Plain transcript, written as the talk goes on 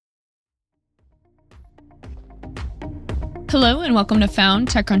Hello and welcome to Found,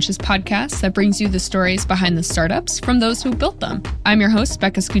 TechCrunch's podcast that brings you the stories behind the startups from those who built them. I'm your host,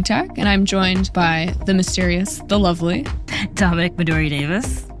 Becca Skutak, and I'm joined by the mysterious, the lovely Dominic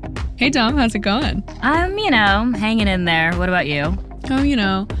Midori-Davis. Hey Dom, how's it going? Hanging in there. What about you?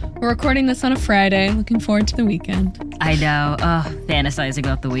 We're recording this on a Friday, looking forward to the weekend. I know, fantasizing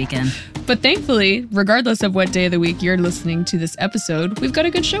about the weekend. But thankfully, regardless of what day of the week you're listening to this episode, we've got a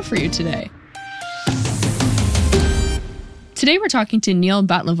good show for you today. Today, we're talking to Neil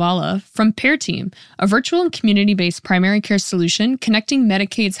Batlivala from Pear Team, a virtual and community-based primary care solution connecting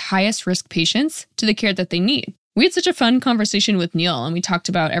Medicaid's highest-risk patients to the care that they need. We had such a fun conversation with Neil, and we talked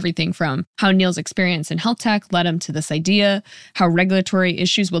about everything from how Neil's experience in health tech led him to this idea, how regulatory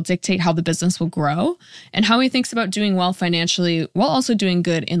issues will dictate how the business will grow, and how he thinks about doing well financially while also doing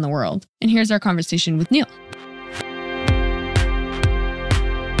good in the world. And here's our conversation with Neil.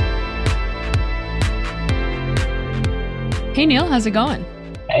 Hey Neil, how's it going?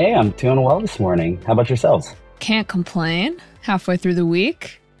 Hey, I'm doing well this morning. How about yourselves? Can't complain. Halfway through the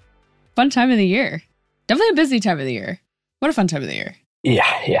week. Fun time of the year. Definitely a busy time of the year. What a fun time of the year.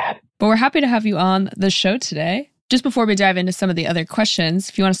 Yeah. But we're happy to have you on the show today. Just before we dive into some of the other questions,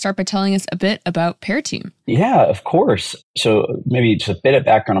 if you want to start by telling us a bit about Pear Team. Yeah, of course. So maybe just a bit of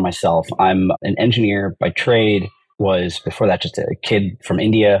background on myself. I'm an engineer by trade, was before that just a kid from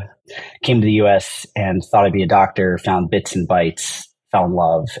India, came to the US and thought I'd be a doctor, found Bits and Bytes, fell in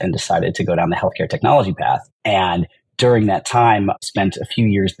love, and decided to go down the healthcare technology path. And during that time, spent a few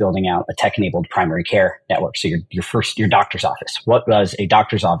years building out a tech-enabled primary care network. So your doctor's office. What does a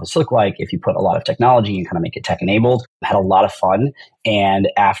doctor's office look like if you put a lot of technology and kind of make it tech-enabled? Had a lot of fun. And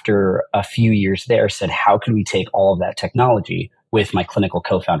after a few years there, said, how can we take all of that technology with my clinical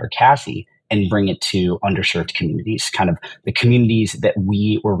co-founder, Cassie, and bring it to underserved communities, kind of the communities that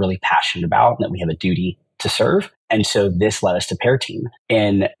we were really passionate about and that we have a duty to serve. And so this led us to Pear Team.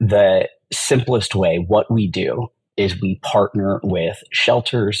 In the simplest way, what we do is we partner with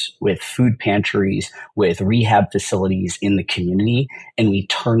shelters, with food pantries, with rehab facilities in the community, and we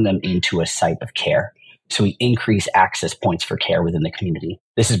turn them into a site of care. So we increase access points for care within the community.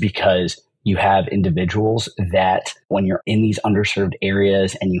 This is because you have individuals that when you're in these underserved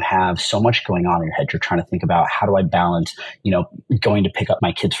areas and you have so much going on in your head, you're trying to think about how do I balance, going to pick up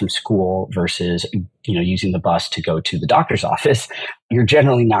my kids from school versus, using the bus to go to the doctor's office. You're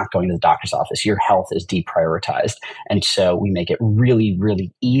generally not going to the doctor's office. Your health is deprioritized. And so we make it really,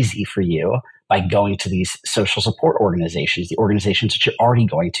 really easy for you by going to these social support organizations, the organizations that you're already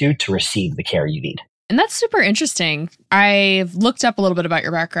going to receive the care you need. And that's super interesting. I've looked up a little bit about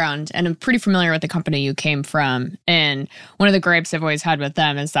your background and I'm pretty familiar with the company you came from. And one of the gripes I've always had with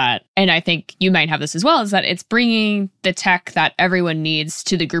them is that, and I think you might have this as well, is that it's bringing the tech that everyone needs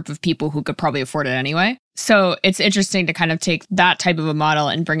to the group of people who could probably afford it anyway. So it's interesting to kind of take that type of a model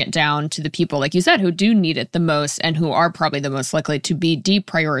and bring it down to the people, like you said, who do need it the most and who are probably the most likely to be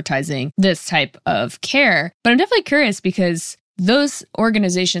deprioritizing this type of care. But I'm definitely curious because those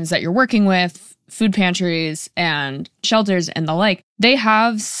organizations that you're working with, food pantries and shelters and the like, they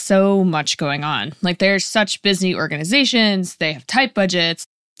have so much going on. Like they're such busy organizations. They have tight budgets.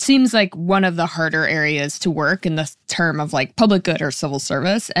 Seems like one of the harder areas to work in the term of like public good or civil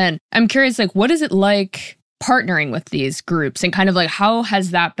service. And I'm curious, like, what is it like partnering with these groups and kind of like how has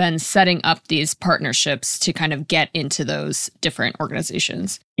that been setting up these partnerships to kind of get into those different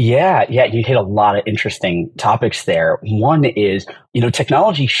organizations? Yeah, you hit a lot of interesting topics there. One is,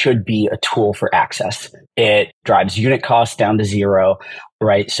 technology should be a tool for access. It drives unit costs down to zero,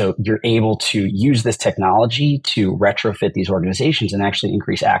 right? So you're able to use this technology to retrofit these organizations and actually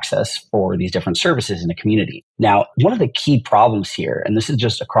increase access for these different services in a community. Now, one of the key problems here, and this is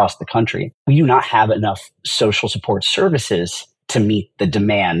just across the country, we do not have enough social support services to meet the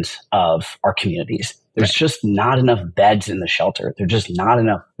demands of our communities. There's just not enough beds in the shelter. There's just not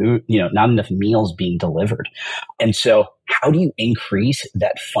enough food, not enough meals being delivered. And so how do you increase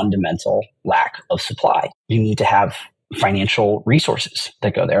that fundamental lack of supply? You need to have financial resources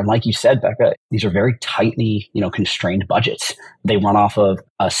that go there. And like you said, Becca, these are very tightly, constrained budgets. They run off of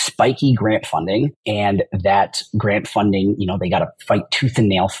a spiky grant funding, and that grant funding, they got to fight tooth and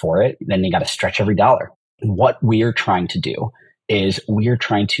nail for it. Then they got to stretch every dollar. What we're trying to do is we're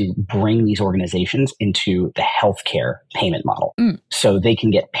trying to bring these organizations into the healthcare payment model. So they can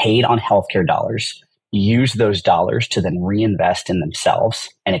get paid on healthcare dollars, use those dollars to then reinvest in themselves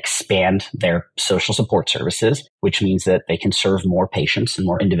and expand their social support services, which means that they can serve more patients and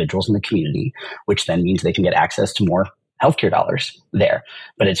more individuals in the community, which then means they can get access to more healthcare dollars there.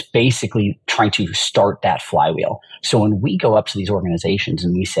 But it's basically trying to start that flywheel. So when we go up to these organizations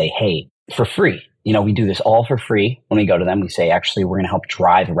and we say, hey, for free, We do this all for free. When we go to them, we say, actually, we're going to help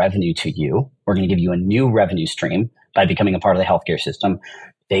drive revenue to you. We're going to give you a new revenue stream by becoming a part of the healthcare system.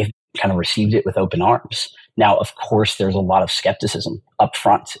 They've kind of received it with open arms. Now, of course, there's a lot of skepticism up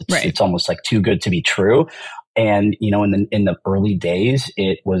front. It's almost like too good to be true. And, in the early days,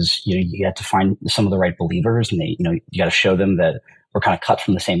 it was, you had to find some of the right believers, and you got to show them that we're kind of cut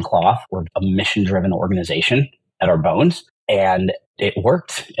from the same cloth. We're a mission-driven organization at our bones, and it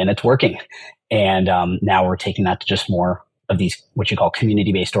worked, and it's working. And now we're taking that to just more of these, what you call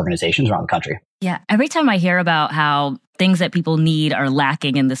community-based organizations around the country. Yeah. Every time I hear about how things that people need are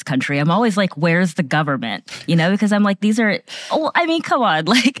lacking in this country, I'm always like, where's the government? Because I'm like, come on,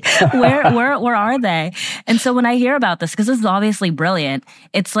 like, where are they? And so when I hear about this, because this is obviously brilliant,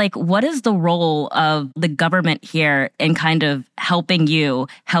 it's like, what is the role of the government here in kind of helping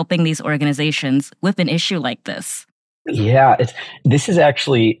these organizations with an issue like this? Yeah, this is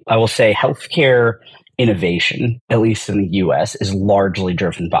actually, I will say, healthcare innovation, at least in the US, is largely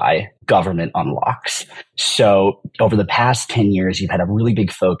driven by government unlocks. So over the past 10 years, you've had a really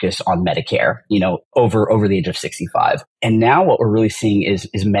big focus on Medicare, over the age of 65. And now what we're really seeing is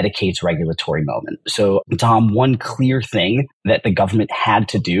Medicaid's regulatory moment. So, Tom, one clear thing that the government had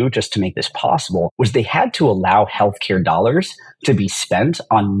to do just to make this possible was they had to allow healthcare dollars to be spent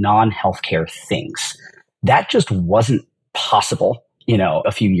on non-healthcare things. That just wasn't possible,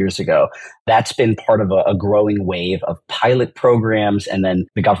 a few years ago. That's been part of a growing wave of pilot programs, and then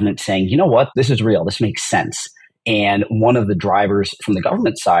the government saying, you know what, this is real, this makes sense. And one of the drivers from the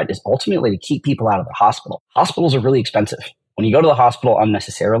government side is ultimately to keep people out of the hospital. Hospitals are really expensive. When you go to the hospital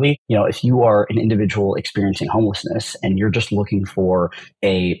unnecessarily, if you are an individual experiencing homelessness and you're just looking for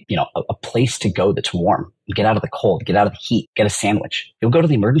a place to go that's warm, get out of the cold, get out of the heat, get a sandwich, you'll go to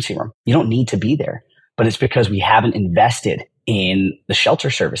the emergency room. You don't need to be there. But it's because we haven't invested in the shelter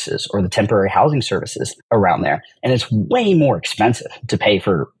services or the temporary housing services around there. And it's way more expensive to pay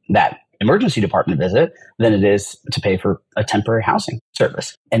for that emergency department visit than it is to pay for a temporary housing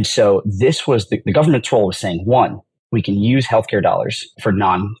service. And so this was the government's role was saying, one, we can use healthcare dollars for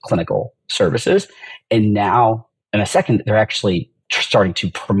non-clinical services. And now, in a second, they're actually starting to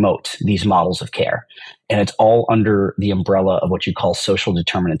promote these models of care. And it's all under the umbrella of what you call social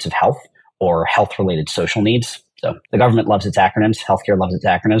determinants of health, or health-related social needs. So the government loves its acronyms. Healthcare loves its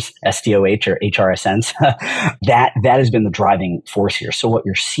acronyms, SDOH or HRSNs. That has been the driving force here. So what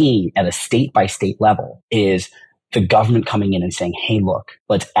you're seeing at a state-by-state level is the government coming in and saying, hey, look,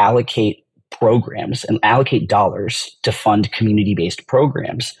 let's allocate programs and allocate dollars to fund community-based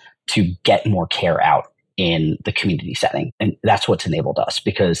programs to get more care out in the community setting. And that's what's enabled us,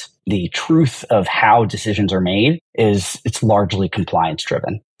 because the truth of how decisions are made is it's largely compliance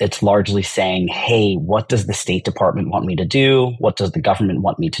driven. It's largely saying, hey, what does the State Department want me to do? What does the government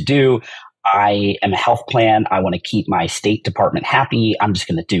want me to do? I am a health plan. I want to keep my State Department happy. I'm just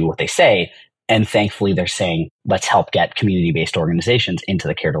going to do what they say. And thankfully, they're saying, let's help get community-based organizations into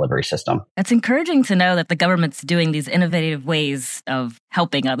the care delivery system. It's encouraging to know that the government's doing these innovative ways of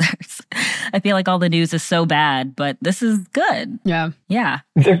helping others. I feel like all the news is so bad, but this is good. Yeah.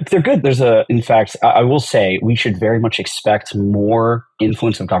 They're good. In fact, I will say we should very much expect more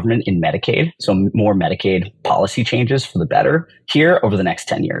influence of government in Medicaid. So more Medicaid policy changes for the better here over the next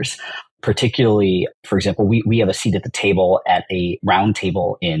 10 years. Particularly, for example, we have a seat at the table at a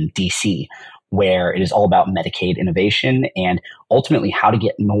roundtable in DC, where it is all about Medicaid innovation and ultimately how to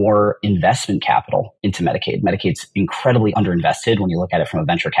get more investment capital into Medicaid. Medicaid's incredibly underinvested when you look at it from a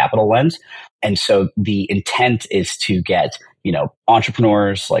venture capital lens. And so the intent is to get,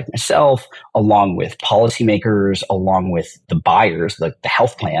 entrepreneurs like myself, along with policymakers, along with the buyers, the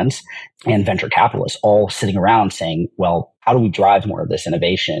health plans and venture capitalists, all sitting around saying, well, how do we drive more of this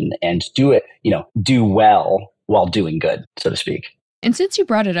innovation and do it, do well while doing good, so to speak. And since you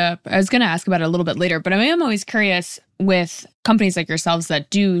brought it up, I was going to ask about it a little bit later, but I am always curious with companies like yourselves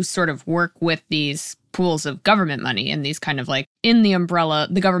that do sort of work with these pools of government money and these kind of like in the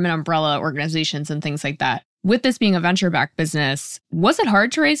government umbrella organizations and things like that. With this being a venture-backed business, was it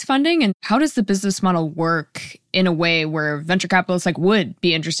hard to raise funding? And how does the business model work in a way where venture capitalists would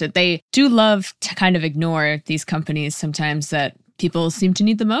be interested? They do love to kind of ignore these companies sometimes that people seem to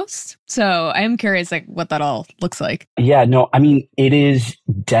need the most. So I am curious what that all looks like. Yeah, no, I mean, it is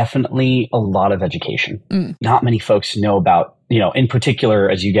definitely a lot of education. Not many folks know about, in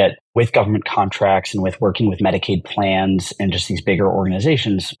particular, as you get with government contracts and with working with Medicaid plans and just these bigger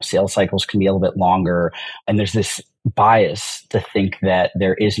organizations, sales cycles can be a little bit longer. And there's this bias to think that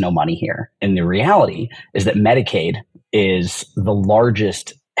there is no money here. And the reality is that Medicaid is the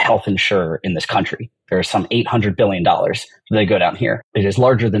largest health insurer in this country. There's some $800 billion that go down here. It is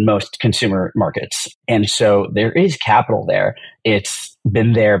larger than most consumer markets. And so there is capital there. It's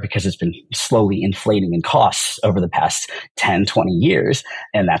been there because it's been slowly inflating in costs over the past 10, 20 years.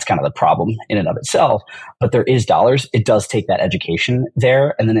 And that's kind of the problem in and of itself. But there is dollars. It does take that education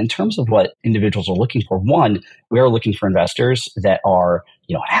there. And then in terms of what individuals are looking for, one, we are looking for investors that are,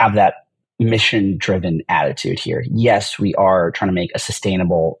 have that mission-driven attitude here. Yes, we are trying to make a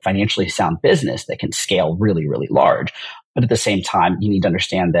sustainable, financially sound business that can scale really, really large. But at the same time, you need to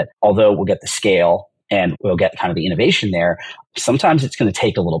understand that although we'll get the scale and we'll get kind of the innovation there, sometimes it's going to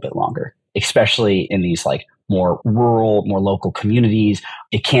take a little bit longer, especially in these like more rural, more local communities.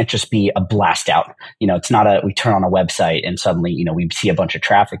 It can't just be a blast out. It's not we turn on a website and suddenly, we see a bunch of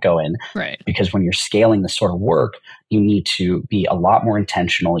traffic go in. Right. Because when you're scaling this sort of work, you need to be a lot more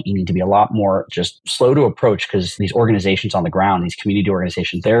intentional. You need to be a lot more just slow to approach, because these organizations on the ground, these community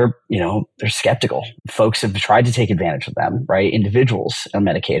organizations, they're skeptical. Folks have tried to take advantage of them, right? Individuals on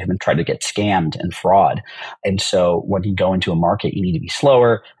Medicaid have been tried to get scammed and fraud. And so when you go into a market, you need to be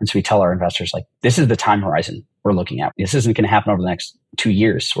slower. And so we tell our investors, like, this is the time horizon we're looking at. This isn't going to happen over the next 2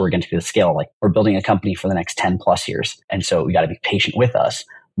 years. We're going to be the scale, like we're building a company for the next 10 plus years. And so we got to be patient with us,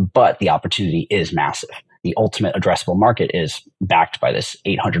 but the opportunity is massive. The ultimate addressable market is backed by this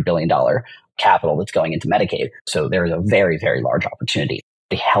 $800 billion capital that's going into Medicaid. So there is a very, very large opportunity.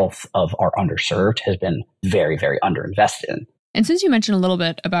 The health of our underserved has been very, very underinvested in. And since you mentioned a little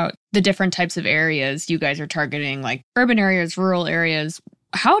bit about the different types of areas you guys are targeting, like urban areas, rural areas,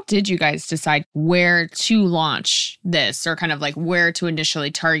 how did you guys decide where to launch this, or kind of like where to initially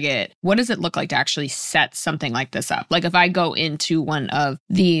target? What does it look like to actually set something like this up? Like if I go into one of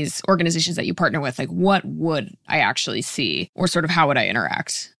these organizations that you partner with, like what would I actually see, or sort of how would I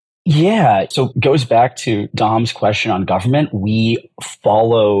interact? Yeah. So it goes back to Dom's question on government. We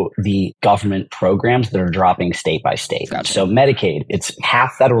follow the government programs that are dropping state by state. Gotcha. So Medicaid, it's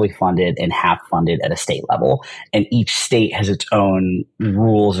half federally funded and half funded at a state level. And each state has its own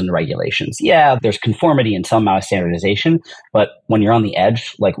rules and regulations. Yeah, there's conformity and some amount of standardization, but when you're on the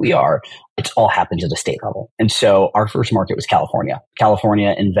edge, like we are, it all happens at a state level. And so our first market was California.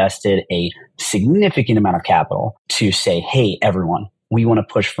 California invested a significant amount of capital to say, hey, everyone, we want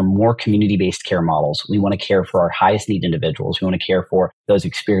to push for more community-based care models. We want to care for our highest need individuals. We want to care for those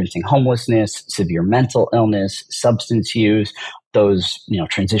experiencing homelessness, severe mental illness, substance use, those,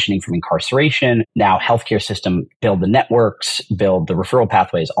 transitioning from incarceration. Now, healthcare system, build the networks, build the referral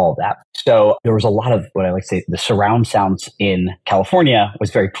pathways, all of that. So there was a lot of what I like to say, the surround sounds in California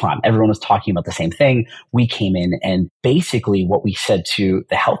was very prime. Everyone was talking about the same thing. We came in, and basically what we said to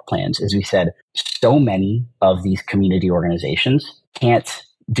the health plans is we said, so many of these community organizations can't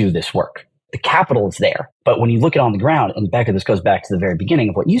do this work. The capital is there. But when you look at it on the ground, and Becca, this goes back to the very beginning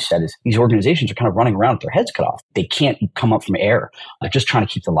of what you said, is these organizations are kind of running around with their heads cut off. They can't come up from air. They're just trying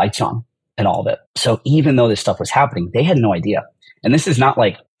to keep the lights on and all of it. So even though this stuff was happening, they had no idea. And this is not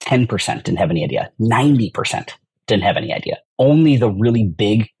like 10% didn't have any idea. 90% didn't have any idea. Only the really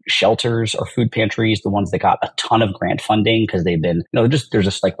big shelters or food pantries, the ones that got a ton of grant funding because they've been, they're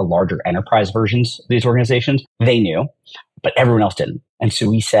just like the larger enterprise versions of these organizations. They knew, but everyone else didn't. And so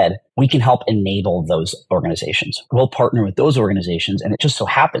we said, we can help enable those organizations. We'll partner with those organizations. And it just so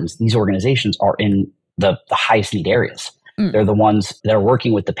happens these organizations are in the highest need areas. They're the ones that are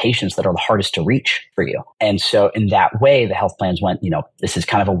working with the patients that are the hardest to reach for you. And so in that way, the health plans went, this is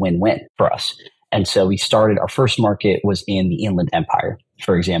kind of a win-win for us. And so we started, our first market was in the Inland Empire,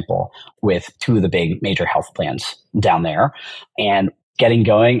 for example, with two of the big major health plans down there. And getting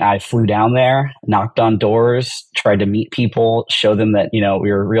going, I flew down there, knocked on doors, tried to meet people, show them that, we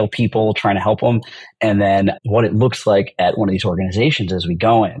were real people trying to help them. And then what it looks like at one of these organizations is we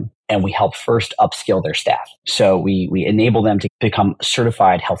go in and we help first upskill their staff. So we enable them to become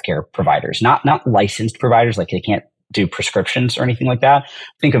certified healthcare providers, not licensed providers, like they can't do prescriptions or anything like that.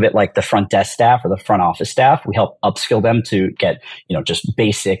 Think of it like the front desk staff or the front office staff. We help upskill them to get, just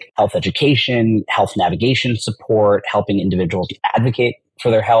basic health education, health navigation support, helping individuals advocate for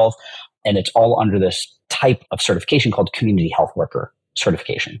their health. And it's all under this type of certification called community health worker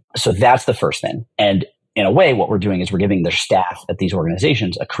certification. So that's the first thing. And in a way, what we're doing is we're giving their staff at these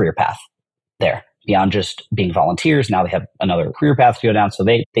organizations a career path there. Beyond just being volunteers, now they have another career path to go down. So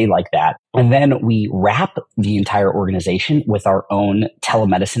they like that. And then we wrap the entire organization with our own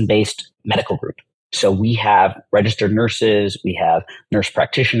telemedicine-based medical group. So we have registered nurses, we have nurse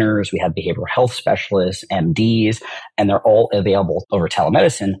practitioners, we have behavioral health specialists, MDs, and they're all available over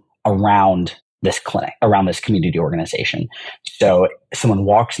telemedicine around this clinic, around this community organization. So someone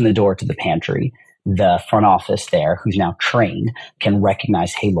walks in the door to the pantry, the front office there, who's now trained, can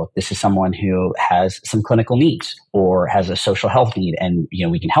recognize, hey, look, this is someone who has some clinical needs or has a social health need, and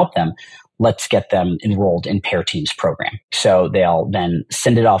we can help them. Let's get them enrolled in Pair Teams program. So they'll then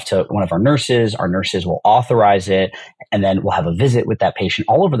send it off to one of our nurses. Our nurses will authorize it, and then we'll have a visit with that patient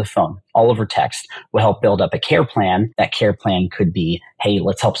all over the phone, all over text. We'll help build up a care plan. That care plan could be, hey,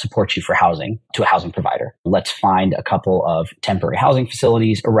 let's help support you for housing to a housing provider. Let's find a couple of temporary housing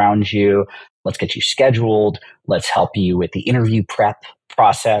facilities around you. Let's get you scheduled. Let's help you with the interview prep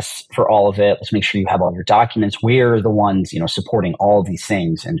process for all of it. Let's make sure you have all your documents. We're the ones, supporting all of these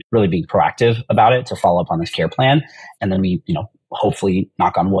things and really being proactive about it to follow up on this care plan. And then we, hopefully,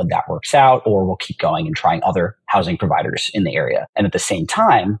 knock on wood, that works out, or we'll keep going and trying other housing providers in the area. And at the same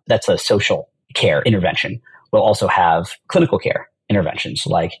time, that's a social care intervention. We'll also have clinical care interventions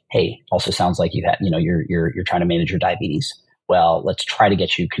like, hey, also sounds like you had, you're trying to manage your diabetes. Well, let's try to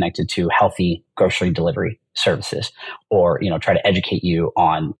get you connected to healthy grocery delivery services, or, try to educate you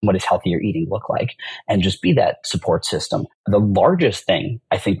on what does healthier eating look like, and just be that support system. The largest thing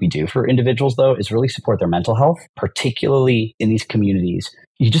I think we do for individuals, though, is really support their mental health, particularly in these communities.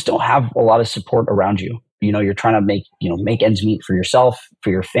 You just don't have a lot of support around you. You're trying to make ends meet for yourself, for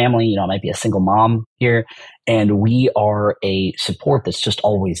your family. It might be a single mom here. And we are a support that's just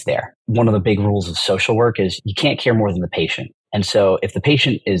always there. One of the big rules of social work is you can't care more than the patient. And so if the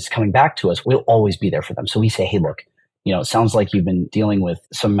patient is coming back to us, we'll always be there for them. So we say, hey, look, it sounds like you've been dealing with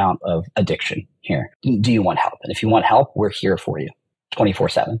some amount of addiction here. Do you want help? And if you want help, we're here for you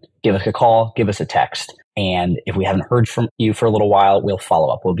 24/7. Give us a call, give us a text. And if we haven't heard from you for a little while, we'll follow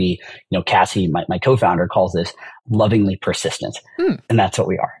up. We'll be, Cassie, my co-founder, calls this lovingly persistent. And that's what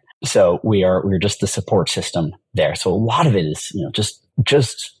we are. So we're just the support system there. So a lot of it is,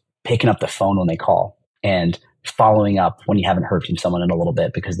 just picking up the phone when they call and following up when you haven't heard from someone in a little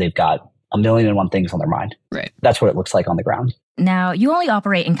bit because they've got a million and one things on their mind. Right. That's what it looks like on the ground. Now, you only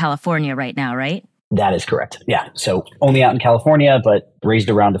operate in California right now, right? That is correct. Yeah. So only out in California, but raised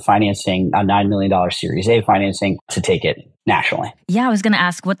a round of financing, a $9 million Series A financing to take it nationally. Yeah, I was going to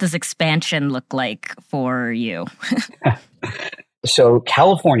ask, what does expansion look like for you? So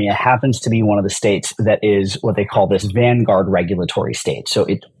California happens to be one of the states that is what they call this vanguard regulatory state. So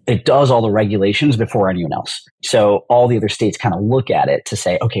it does all the regulations before anyone else. So all the other states kind of look at it to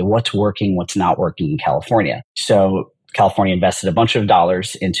say, okay, what's working, what's not working in California. So California invested a bunch of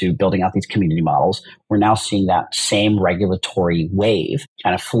dollars into building out these community models. We're now seeing that same regulatory wave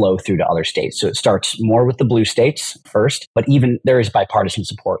kind of flow through to other states. So it starts more with the blue states first, but even there is bipartisan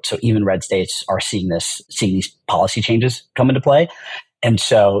support. So even red states are seeing these policy changes come into play. And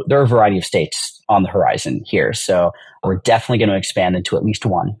so there are a variety of states on the horizon here. So we're definitely going to expand into at least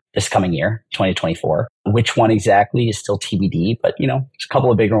one this coming year, 2024. Which one exactly is still TBD, but there's a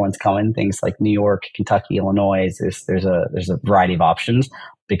couple of bigger ones coming, things like New York, Kentucky, Illinois. There's a variety of options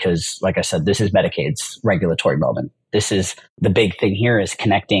because, like I said, this is Medicaid's regulatory moment. This is the big thing here is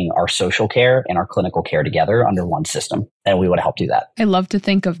connecting our social care and our clinical care together under one system. And we want to help do that. I love to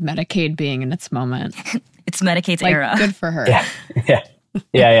think of Medicaid being in its moment. It's Medicaid's era. Good for her.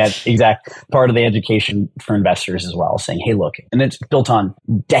 Yeah, exactly. Part of the education for investors as well, saying, hey, look, and it's built on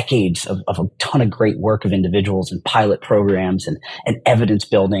decades of a ton of great work of individuals and pilot programs and evidence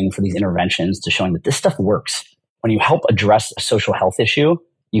building for these interventions to showing that this stuff works. When you help address a social health issue,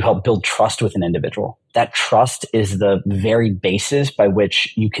 you help build trust with an individual. That trust is the very basis by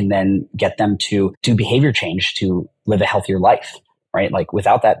which you can then get them to do behavior change to live a healthier life. Right? Like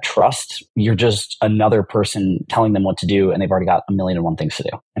without that trust, you're just another person telling them what to do and they've already got a million and one things to do.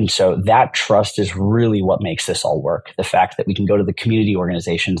 And so that trust is really what makes this all work. The fact that we can go to the community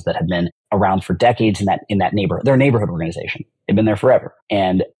organizations that have been around for decades in that neighborhood, they're a neighborhood organization. They've been there forever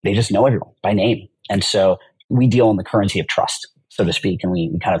and they just know everyone by name. And so we deal in the currency of trust, so to speak. And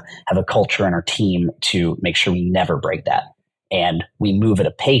we kind of have a culture in our team to make sure we never break that. And we move at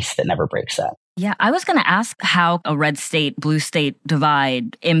a pace that never breaks that. Yeah, I was going to ask how a red state, blue state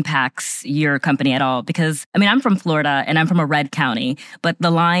divide impacts your company at all. Because, I'm from Florida and I'm from a red county, but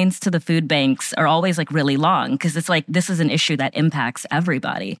the lines to the food banks are always really long because it's like this is an issue that impacts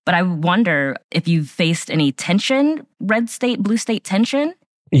everybody. But I wonder if you've faced any tension, red state, blue state tension?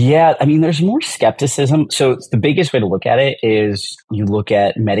 Yeah, there's more skepticism. So the biggest way to look at it is you look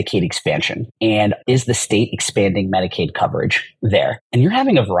at Medicaid expansion and is the state expanding Medicaid coverage there? And you're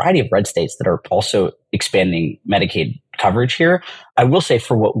having a variety of red states that are also expanding Medicaid coverage here. I will say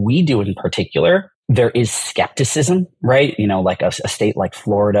for what we do in particular, there is skepticism, right? Like a state like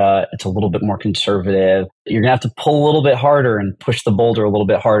Florida, it's a little bit more conservative. You're going to have to pull a little bit harder and push the boulder a little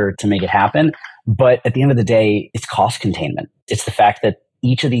bit harder to make it happen. But at the end of the day, it's cost containment. It's the fact that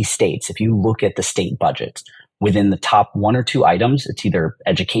each of these states, if you look at the state budgets, within the top one or two items, it's either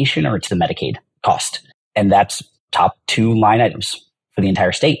education or it's the Medicaid cost. And that's top two line items for the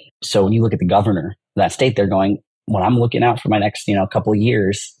entire state. So when you look at the governor of that state, they're going, when I'm looking out for my next, couple of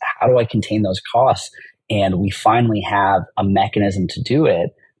years, how do I contain those costs? And we finally have a mechanism to do it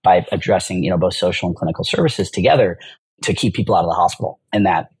by addressing, both social and clinical services together to keep people out of the hospital. And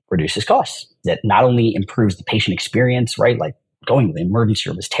that reduces costs. That not only improves the patient experience, right? Like going to the emergency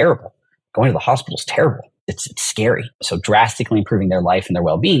room is terrible. Going to the hospital is terrible. It's scary. So drastically improving their life and their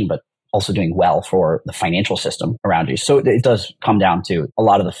well-being, but also doing well for the financial system around you. So it does come down to a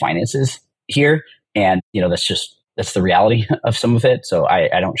lot of the finances here. And, that's the reality of some of it. So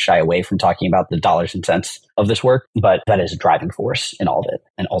I don't shy away from talking about the dollars and cents of this work, but that is a driving force in all of it.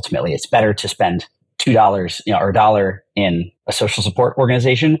 And ultimately, it's better to spend $2, or a dollar in a social support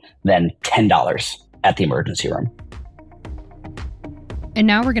organization than $10 at the emergency room. And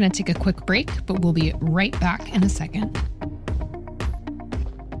now we're going to take a quick break, but we'll be right back in a second.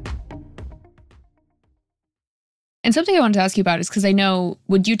 And something I wanted to ask you about is because I know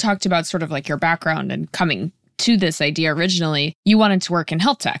when you talked about sort of like your background and coming to this idea originally, you wanted to work in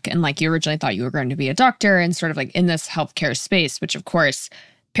health tech. And like you originally thought you were going to be a doctor and sort of like in this healthcare space, which of course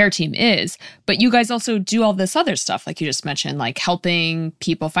Pear Team is. But you guys also do all this other stuff, like you just mentioned, like helping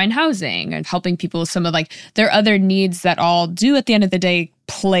people find housing and helping people with some of like their other needs that all do at the end of the day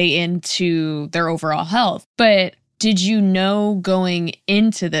play into their overall health. But did you know going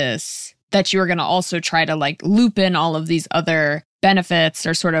into this that you were going to also try to like loop in all of these other benefits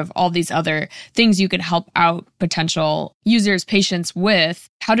or sort of all these other things you could help out potential users, patients with?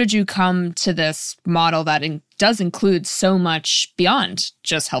 How did you come to this model that does include so much beyond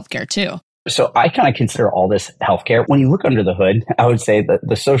just healthcare too? So I kind of consider all this healthcare. When you look under the hood, I would say that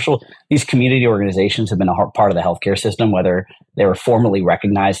these community organizations have been a part of the healthcare system, whether they were formally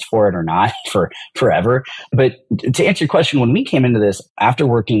recognized for it or not for forever. But to answer your question, when we came into this, after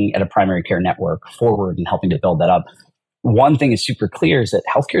working at a primary care network, Forward, and helping to build that up, one thing is super clear is that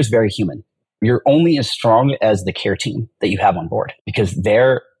healthcare is very human. You're only as strong as the care team that you have on board, because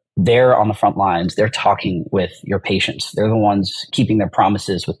they're on the front lines. They're talking with your patients. They're the ones keeping their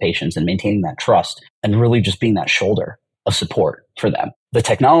promises with patients and maintaining that trust and really just being that shoulder of support for them. The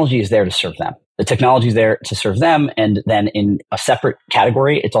technology is there to serve them. The technology is there to serve them. And then in a separate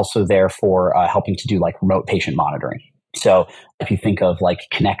category, it's also there for helping to do like remote patient monitoring. So if you think of like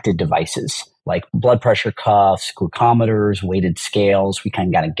connected devices, like blood pressure cuffs, glucometers, weighted scales, we kind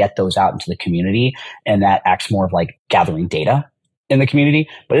of got to get those out into the community. And that acts more of like gathering data in the community,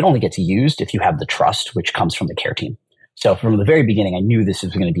 but it only gets used if you have the trust, which comes from the care team. So from the very beginning, I knew this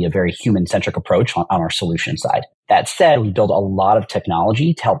was going to be a very human-centric approach on our solution side. That said, we build a lot of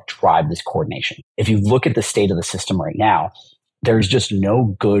technology to help drive this coordination. If you look at the state of the system right now, there's just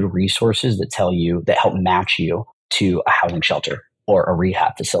no good resources that help match you to a housing shelter or a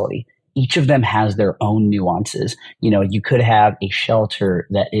rehab facility. Each of them has their own nuances. You could have a shelter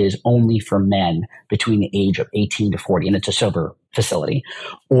that is only for men between the age of 18 to 40, and it's a sober facility.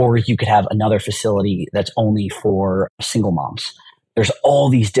 Or you could have another facility that's only for single moms. There's all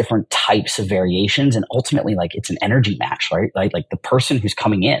these different types of variations, and ultimately, like, it's an energy match, right? Like the person who's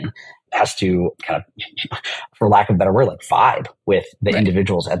coming in has to kind of, for lack of a better word, like vibe with the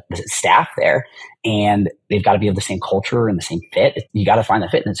individuals at the staff there. And they've got to be of the same culture and the same fit. You got to find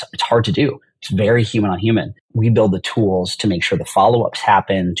that fit. And it's hard to do. It's very human on human. We build the tools to make sure the follow-ups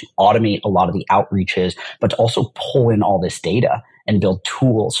happen, to automate a lot of the outreaches, but to also pull in all this data and build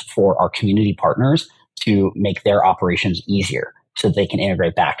tools for our community partners to make their operations easier so that they can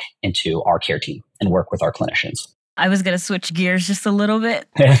integrate back into our care team and work with our clinicians. I was going to switch gears just a little bit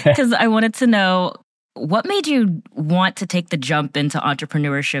because I wanted to know, what made you want to take the jump into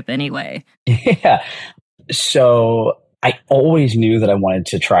entrepreneurship anyway? Yeah. So I always knew that I wanted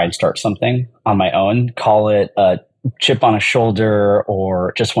to try and start something on my own, call it a chip on a shoulder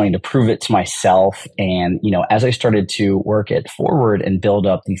or just wanting to prove it to myself. And, as I started to work at Forward and build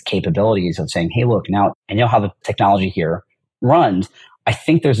up these capabilities of saying, hey, look, now I know how the technology here runs. I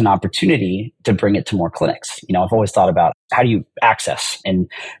think there's an opportunity to bring it to more clinics. I've always thought about how do you access and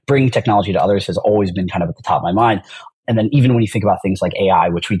bring technology to others has always been kind of at the top of my mind. And then even when you think about things like AI,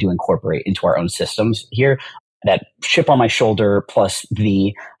 which we do incorporate into our own systems here, that chip on my shoulder plus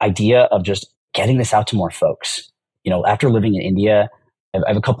the idea of just getting this out to more folks. After living in India, I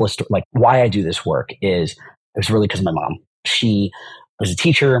have a couple of like why I do this work is it was really because of my mom. She was a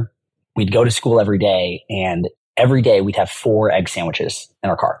teacher. We'd go to school every day, and every day we'd have 4 egg sandwiches in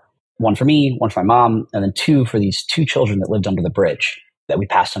our car. 1 for me, 1 for my mom, and then 2 for these 2 children that lived under the bridge that we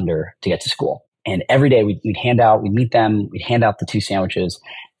passed under to get to school. And every day we'd meet them, we'd hand out the 2 sandwiches,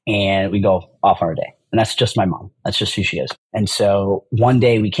 and we go off on our day. And that's just my mom. That's just who she is. And so one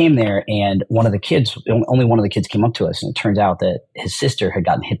day we came there, and only one of the kids came up to us. And it turns out that his sister had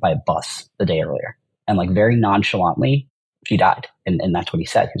gotten hit by a bus the day earlier. And like very nonchalantly, she died. And that's what he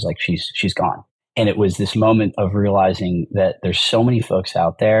said. He was like, she's gone. And it was this moment of realizing that there's so many folks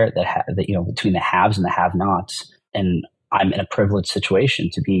out there that between the haves and the have-nots. And I'm in a privileged situation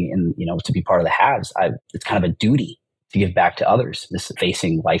to be to be part of the haves. It's kind of a duty to give back to others. This is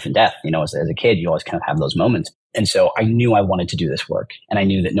facing life and death. As a kid, you always kind of have those moments. And so I knew I wanted to do this work, and I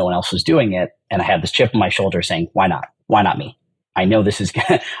knew that no one else was doing it. And I had this chip on my shoulder saying, why not? Why not me? I know this has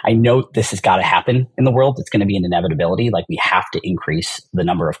got to happen in the world. It's going to be an inevitability. Like, we have to increase the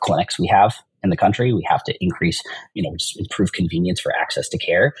number of clinics we have in the country. We have to increase, just improve convenience for access to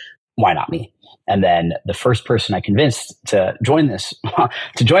care. Why not me? And then the first person I convinced to join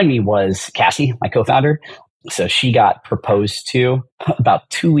me was Cassie, my co-founder. So she got proposed to about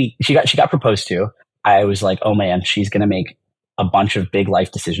 2 weeks. She got proposed to. I was like, oh man, she's going to make a bunch of big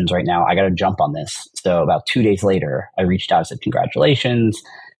life decisions right now. I got to jump on this. So about 2 days later, I reached out and said, congratulations,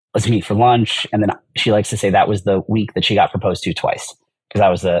 let's meet for lunch. And then she likes to say that was the week that she got proposed to twice,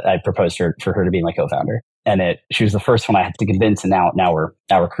 because I proposed for her to be my co-founder. And she was the first one I had to convince. And now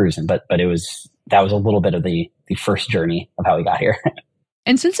we're cruising. But that was a little bit of the first journey of how we got here.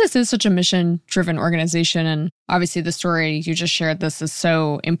 And since this is such a mission-driven organization, and obviously the story you just shared, this is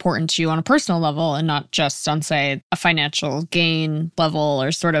so important to you on a personal level and not just on, say, a financial gain level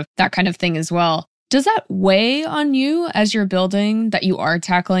or sort of that kind of thing as well. Does that weigh on you as you're building, that you are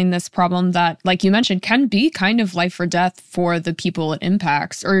tackling this problem that, like you mentioned, can be kind of life or death for the people it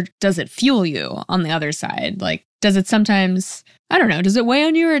impacts? Or does it fuel you on the other side? Like, does it sometimes, I don't know, does it weigh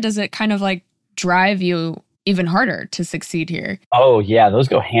on you, or does it kind of like drive you even harder to succeed here? Oh yeah, those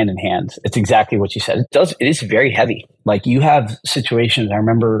go hand in hand. It's exactly what you said. It is very heavy. Like, you have situations. I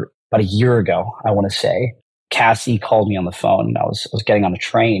remember about a year ago, I want to say, Cassie called me on the phone, and I was getting on a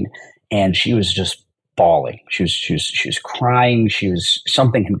train, and she was just bawling. She was crying.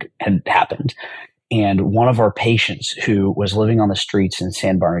 Something had happened. And one of our patients, who was living on the streets in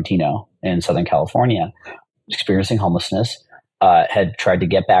San Bernardino in Southern California, experiencing homelessness, had tried to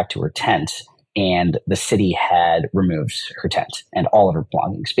get back to her tent. And the city had removed her tent and all of her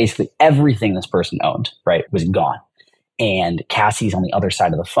belongings. Basically, everything this person owned, right, was gone. And Cassie's on the other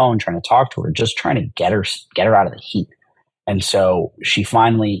side of the phone trying to talk to her, just trying to get her out of the heat. And so she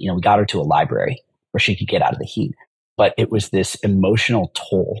finally, we got her to a library where she could get out of the heat. But it was this emotional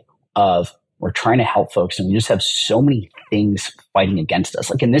toll of, we're trying to help folks, and we just have so many things fighting against us.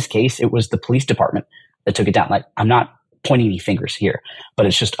 Like in this case, it was the police department that took it down. Like, I'm not pointing any fingers here, but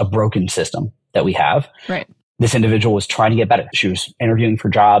it's just a broken system that we have. Right. This individual was trying to get better. She was interviewing for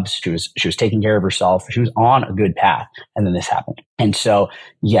jobs. She was taking care of herself. She was on a good path. And then this happened. And so,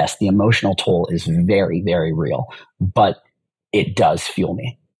 yes, the emotional toll is very, very real, but it does fuel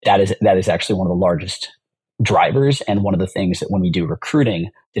me. That is actually one of the largest drivers. And one of the things that when we do recruiting,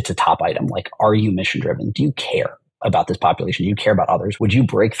 it's a top item. Like, are you mission driven? Do you care about this population? Do you care about others? Would you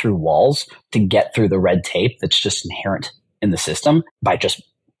break through walls to get through the red tape that's just inherent in the system by just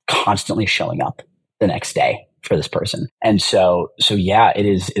constantly showing up the next day for this person? And so yeah, it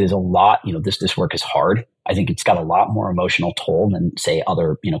is a lot. This work is hard. I think it's got a lot more emotional toll than, say,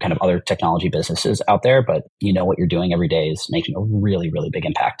 other, kind of other technology businesses out there. But what you're doing every day is making a really, really big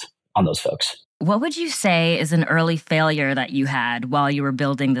impact on those folks. What would you say is an early failure that you had while you were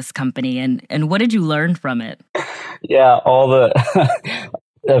building this company, and what did you learn from it? Yeah,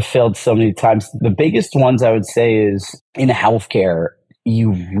 I've failed so many times. The biggest ones I would say is in healthcare,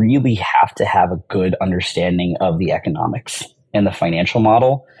 you really have to have a good understanding of the economics and the financial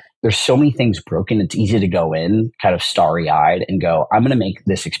model. There's so many things broken. It's easy to go in kind of starry-eyed and go, I'm going to make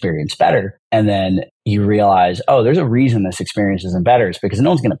this experience better. And then you realize, oh, there's a reason this experience isn't better. It's because no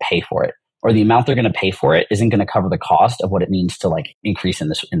one's going to pay for it, or the amount they're going to pay for it isn't going to cover the cost of what it means to like increase in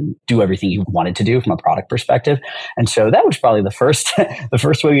this and do everything you wanted to do from a product perspective. And so that was probably the first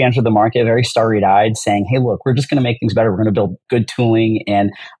way we entered the market, very starry-eyed, saying, hey, look, we're just going to make things better. We're going to build good tooling. And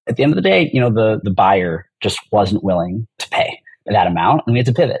at the end of the day, the buyer just wasn't willing to pay that amount. And we had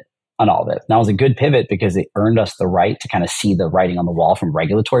to pivot on all of it. That was a good pivot because it earned us the right to kind of see the writing on the wall from a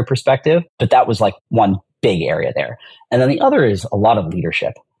regulatory perspective. But that was like one big area there. And then the other is a lot of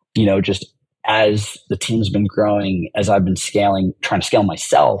leadership. Just as the team's been growing, as I've been trying to scale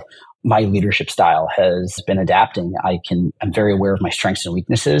myself, my leadership style has been adapting. I'm very aware of my strengths and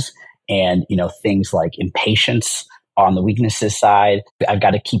weaknesses, and things like impatience On the weaknesses side, I've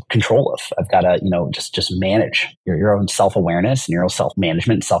got to keep control of. I've got to, just manage your own self-awareness and your own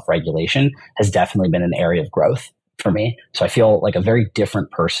self-management, self-regulation has definitely been an area of growth for me. So I feel like a very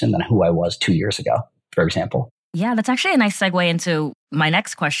different person than who I was 2 years ago, for example. Yeah, that's actually a nice segue into my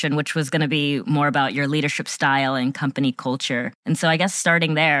next question, which was going to be more about your leadership style and company culture. And so I guess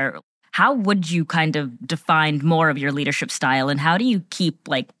starting there, how would you kind of define more of your leadership style, and how do you keep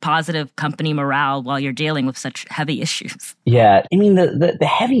like positive company morale while you're dealing with such heavy issues? Yeah, I mean, the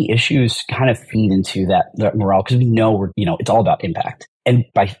heavy issues kind of feed into that morale because we know it's all about impact. And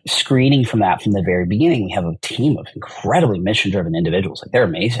by screening from that from the very beginning, we have a team of incredibly mission-driven individuals. Like, they're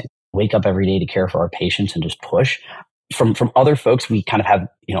amazing. Wake up every day to care for our patients and just push. From other folks, we kind of have,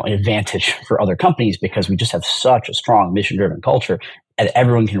 an advantage for other companies because we just have such a strong mission-driven culture that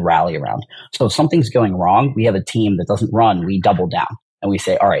everyone can rally around. So if something's going wrong, we have a team that doesn't run, we double down and we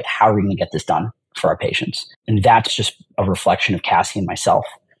say, all right, how are we going to get this done for our patients? And that's just a reflection of Cassie and myself,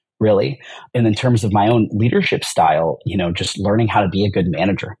 really. And in terms of my own leadership style, just learning how to be a good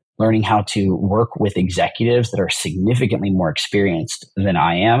manager, learning how to work with executives that are significantly more experienced than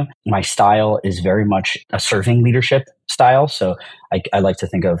I am. My style is very much a serving leadership style. So I like to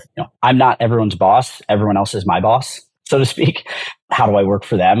think of, I'm not everyone's boss. Everyone else is my boss, so to speak. How do I work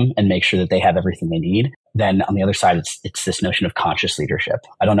for them and make sure that they have everything they need? Then on the other side, it's this notion of conscious leadership.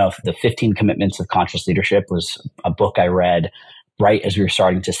 I don't know if the 15 Commitments of Conscious Leadership was a book I read right as we were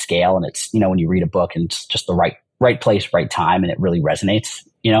starting to scale. And it's, when you read a book and it's just the right place, right time, and it really resonates.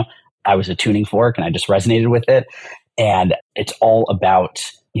 I was a tuning fork and I just resonated with it. And it's all about,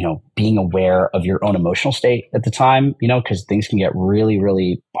 being aware of your own emotional state at the time, because things can get really,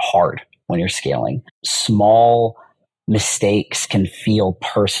 really hard when you're scaling. Small mistakes can feel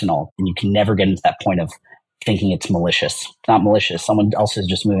personal, and you can never get into that point of thinking it's malicious. It's not malicious. Someone else is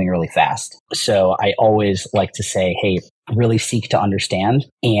just moving really fast. So I always like to say, hey, really seek to understand.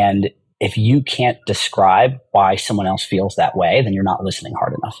 And if you can't describe why someone else feels that way, then you're not listening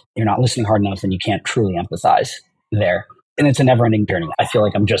hard enough. You're not listening hard enough, and you can't truly empathize there. And it's a never-ending journey. I feel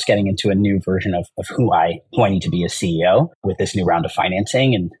like I'm just getting into a new version of who I need to be as CEO with this new round of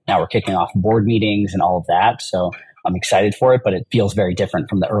financing. And now we're kicking off board meetings and all of that. So I'm excited for it, but it feels very different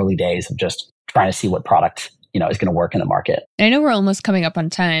from the early days of just trying to see what product is going to work in the market. I know we're almost coming up on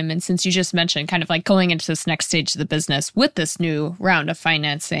time. And since you just mentioned kind of like going into this next stage of the business with this new round of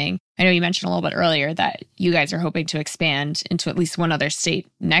financing, I know you mentioned a little bit earlier that you guys are hoping to expand into at least one other state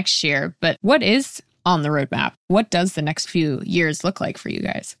next year. But what is on the roadmap? What does the next few years look like for you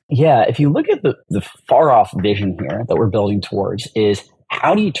guys? Yeah, if you look at the far off vision here that we're building towards is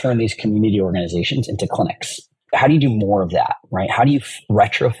how do you turn these community organizations into clinics? How do you do more of that, right? How do you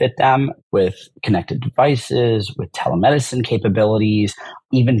retrofit them with connected devices, with telemedicine capabilities,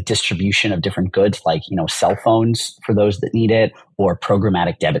 even distribution of different goods like, cell phones for those that need it, or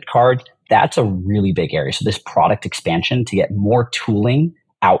programmatic debit card? That's a really big area. So this product expansion to get more tooling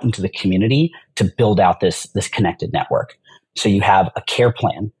out into the community to build out this connected network. So you have a care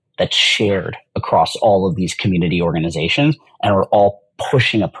plan that's shared across all of these community organizations and are all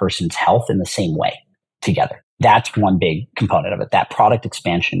pushing a person's health in the same way together. That's one big component of it. That product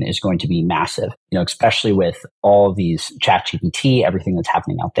expansion is going to be massive, especially with all of these ChatGPT, everything that's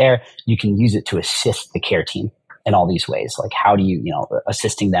happening out there. You can use it to assist the care team in all these ways. Like how do you,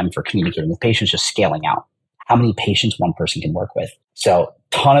 assisting them for communicating with patients, just scaling out how many patients one person can work with. So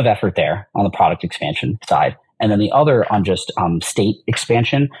ton of effort there on the product expansion side. And then the other on just state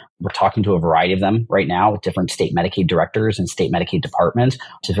expansion, we're talking to a variety of them right now with different state Medicaid directors and state Medicaid departments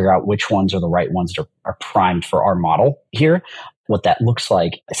to figure out which ones are the right ones that are primed for our model here. What that looks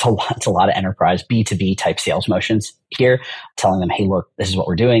like, it's a lot of enterprise B2B type sales motions here, telling them, hey, look, this is what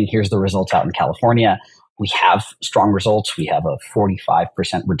we're doing. Here's the results out in California. We have strong results. We have a 45%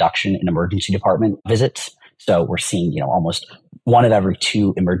 reduction in emergency department visits. So we're seeing, almost 1 of every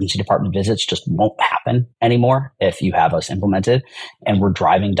 2 emergency department visits just won't happen anymore if you have us implemented. And we're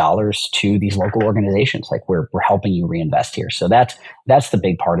driving dollars to these local organizations. Like we're helping you reinvest here. So that's the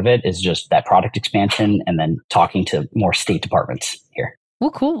big part of it, is just that product expansion and then talking to more state departments here.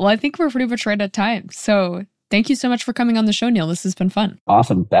 Well, cool. Well, I think we're pretty much right at time. So thank you so much for coming on the show, Neil. This has been fun.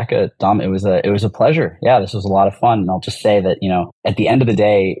 Awesome. Becca, Dom, it was a pleasure. Yeah, this was a lot of fun. And I'll just say that, at the end of the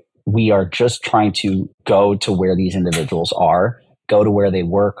day, we are just trying to go to where these individuals are, go to where they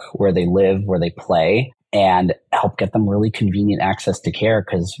work, where they live, where they play, and help get them really convenient access to care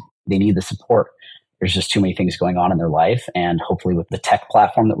because they need the support. There's just too many things going on in their life. And hopefully with the tech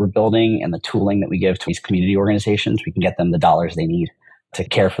platform that we're building and the tooling that we give to these community organizations, we can get them the dollars they need to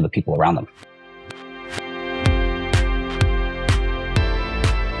care for the people around them.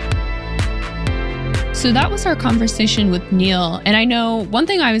 So that was our conversation with Neil. And I know one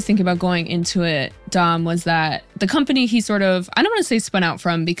thing I was thinking about going into it, Dom, was that the company he sort of, I don't want to say spun out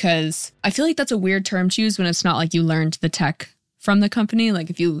from, because I feel like that's a weird term to use when it's not like you learned the tech from the company. Like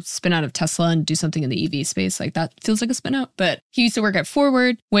if you spin out of Tesla and do something in the EV space, like that feels like a spin out. But he used to work at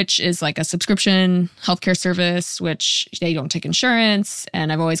Forward, which is like a subscription healthcare service, which they don't take insurance.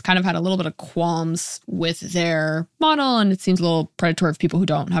 And I've always kind of had a little bit of qualms with their model. And it seems a little predatory for people who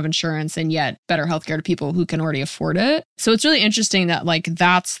don't have insurance, and yet better healthcare to people who can already afford it. So it's really interesting that like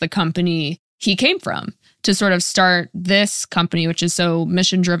that's the company he came from to sort of start this company, which is so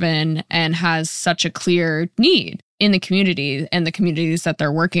mission driven and has such a clear need in the community and the communities that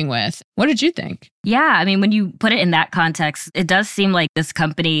they're working with. What did you think? Yeah, I mean, when you put it in that context, it does seem like this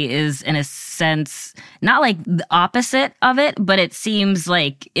company is, in a sense, not like the opposite of it, but it seems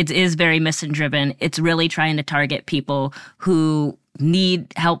like it is very mission driven. It's really trying to target people who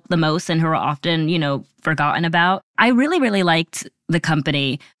need help the most and who are often, forgotten about. I really, really liked the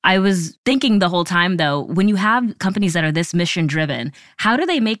company. I was thinking the whole time, though, when you have companies that are this mission driven, how do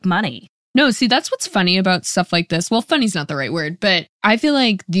they make money? No, see, that's what's funny about stuff like this. Well, funny's not the right word, but I feel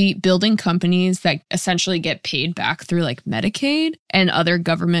like the building companies that essentially get paid back through like Medicaid and other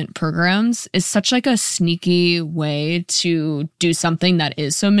government programs is such like a sneaky way to do something that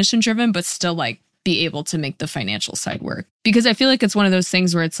is so mission driven, but still like be able to make the financial side work. Because I feel like it's one of those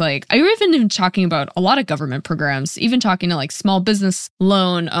things where it's like, I even talking about a lot of government programs, even talking to like small business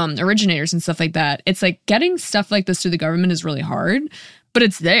loan originators and stuff like that. It's like getting stuff like this through the government is really hard, but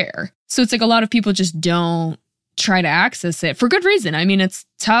it's there. So it's like a lot of people just don't try to access it for good reason. I mean, it's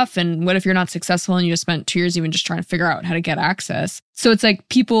tough. And what if you're not successful and you just spent 2 years even just trying to figure out how to get access? So it's like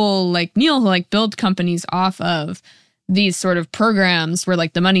people like Neil who like build companies off of these sort of programs where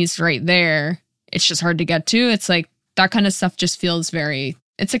like the money's right there. It's just hard to get to. It's like that kind of stuff just feels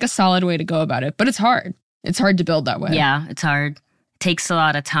it's like a solid way to go about it, but it's hard. It's hard to build that way. Yeah, it's hard. It takes a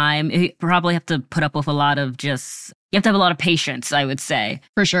lot of time. You probably have to put up with you have to have a lot of patience, I would say.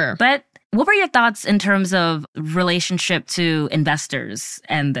 For sure. But what were your thoughts in terms of relationship to investors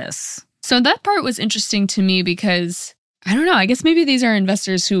and this? So that part was interesting to me because I don't know. I guess maybe these are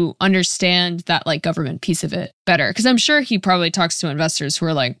investors who understand that like government piece of it better. Because I'm sure he probably talks to investors who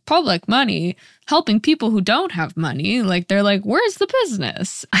are like, public money, helping people who don't have money. Like they're like, where's the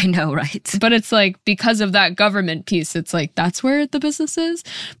business? I know, right? But it's like because of that government piece, it's like that's where the business is.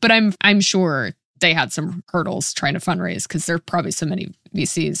 But I'm sure they had some hurdles trying to fundraise because there are probably so many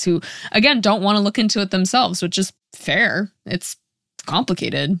VCs who, again, don't want to look into it themselves, which is fair. It's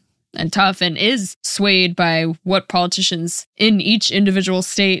complicated and tough and is swayed by what politicians in each individual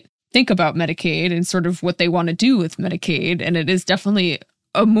state think about Medicaid and sort of what they want to do with Medicaid. And it is definitely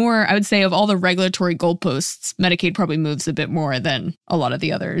a more, I would say, of all the regulatory goalposts, Medicaid probably moves a bit more than a lot of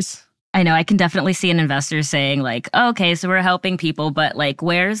the others. I know. I can definitely see an investor saying like, oh, okay, so we're helping people, but like,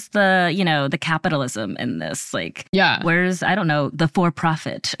 where's the capitalism in this? Like, yeah, where's, I don't know, the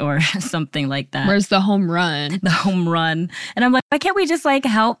for-profit or something like that? Where's the home run? The home run. And I'm like, why can't we just like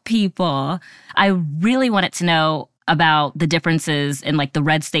help people? I really wanted to know about the differences in like the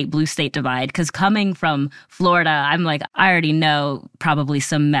red state, blue state divide. Because coming from Florida, I'm like, I already know probably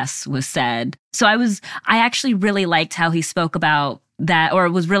some mess was said. So I actually really liked how he spoke about that, or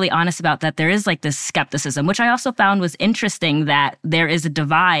was really honest about that there is like this skepticism, which I also found was interesting, that there is a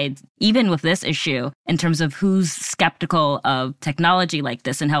divide even with this issue in terms of who's skeptical of technology like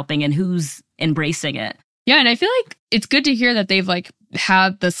this and helping and who's embracing it. Yeah, and I feel like it's good to hear that they've like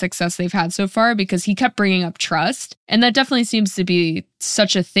had the success they've had so far, because he kept bringing up trust. And that definitely seems to be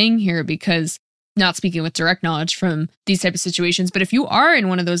such a thing here, because not speaking with direct knowledge from these type of situations, but if you are in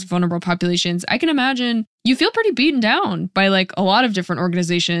one of those vulnerable populations, I can imagine you feel pretty beaten down by like a lot of different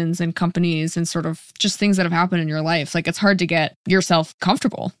organizations and companies and sort of just things that have happened in your life. Like it's hard to get yourself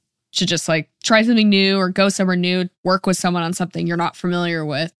comfortable to just like try something new or go somewhere new, work with someone on something you're not familiar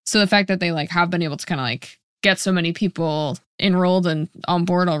with. So the fact that they like have been able to kind of like get so many people enrolled and on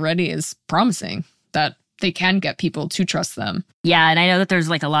board already is promising that they can get people to trust them. Yeah, and I know that there's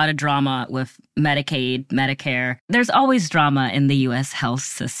like a lot of drama with Medicaid, Medicare. There's always drama in the U.S. health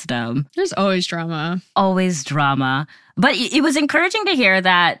system. There's always drama. Always drama. But it was encouraging to hear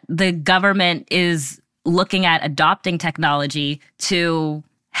that the government is looking at adopting technology to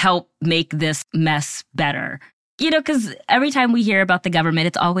help make this mess better. Because every time we hear about the government,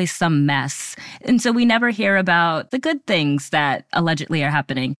 it's always some mess. And so we never hear about the good things that allegedly are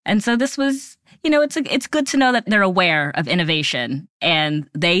happening. And so this was, it's good to know that they're aware of innovation and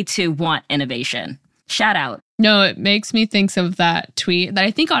they too want innovation. Shout out. No, it makes me think of that tweet that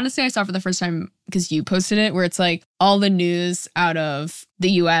I think honestly I saw for the first time because you posted it, where it's like all the news out of the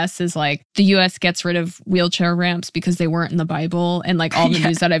US is like the US gets rid of wheelchair ramps because they weren't in the Bible. And like all the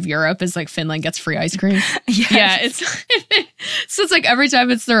news out of Europe is like Finland gets free ice cream. Yes. Yeah. So it's like every time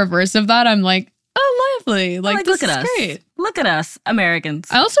it's the reverse of that, I'm like, oh, lovely. Like this look at is us. great. Look at us, Americans.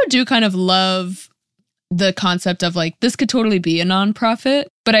 I also do kind of love the concept of like, this could totally be a nonprofit,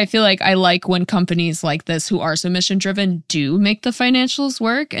 but I feel like I like when companies like this who are so mission driven do make the financials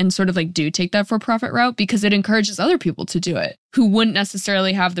work and sort of like do take that for profit route, because it encourages other people to do it who wouldn't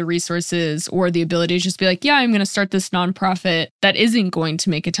necessarily have the resources or the ability to just be like, yeah, I'm going to start this nonprofit that isn't going to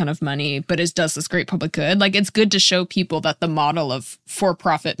make a ton of money, but does this great public good. Like, it's good to show people that the model of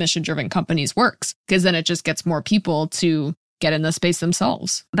for-profit mission driven companies works, because then it just gets more people to get in the space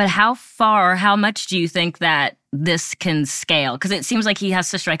themselves. But how much do you think that this can scale? Because it seems like he has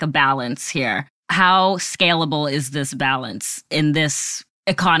to strike a balance here. How scalable is this balance in this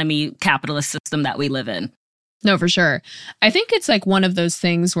economy capitalist system that we live in? No, for sure. I think it's like one of those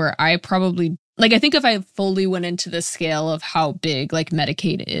things where I probably, like, I think if I fully went into the scale of how big like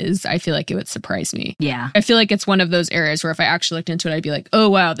Medicaid is, I feel like it would surprise me. Yeah. I feel like it's one of those areas where if I actually looked into it, I'd be like, oh,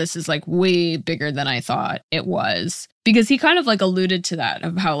 wow, this is like way bigger than I thought it was. Because he kind of like alluded to that,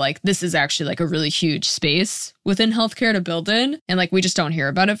 of how like this is actually like a really huge space within healthcare to build in. And like we just don't hear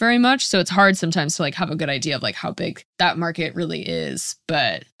about it very much. So it's hard sometimes to like have a good idea of like how big that market really is.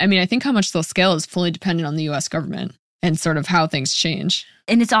 But I mean, I think how much they'll scale is fully dependent on the US government and sort of how things change.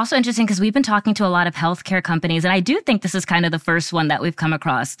 And it's also interesting because we've been talking to a lot of healthcare companies, and I do think this is kind of the first one that we've come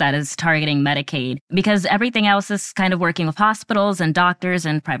across that is targeting Medicaid, because everything else is kind of working with hospitals and doctors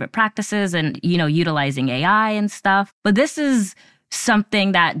and private practices and, you know, utilizing AI and stuff. But this is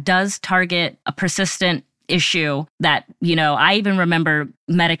something that does target a persistent issue that, you know, I even remember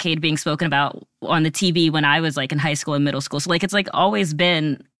Medicaid being spoken about on the TV when I was like in high school and middle school. So like it's like always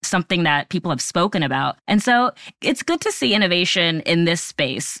been something that people have spoken about. And so it's good to see innovation in this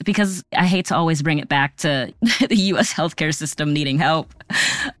space, because I hate to always bring it back to the US healthcare system needing help.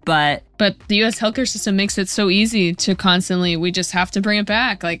 But the US healthcare system makes it so easy to constantly, we just have to bring it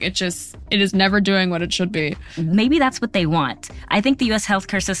back. Like it is never doing what it should be. Maybe that's what they want. I think the US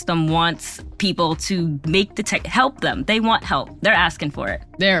healthcare system wants people to make the tech, help them. They want help. They're asking for it.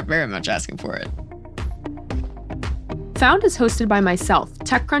 They're very much asking for it. Found is hosted by myself,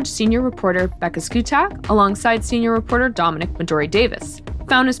 TechCrunch senior reporter Becca Skutak, alongside senior reporter Dominic Midori-Davis.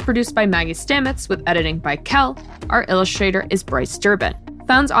 Found is produced by Maggie Stamets with editing by Kel. Our illustrator is Bryce Durbin.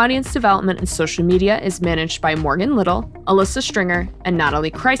 Found's audience development and social media is managed by Morgan Little, Alyssa Stringer, and Natalie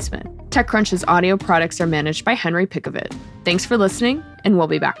Kreisman. TechCrunch's audio products are managed by Henry Pickavet. Thanks for listening, and we'll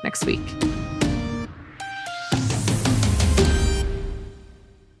be back next week.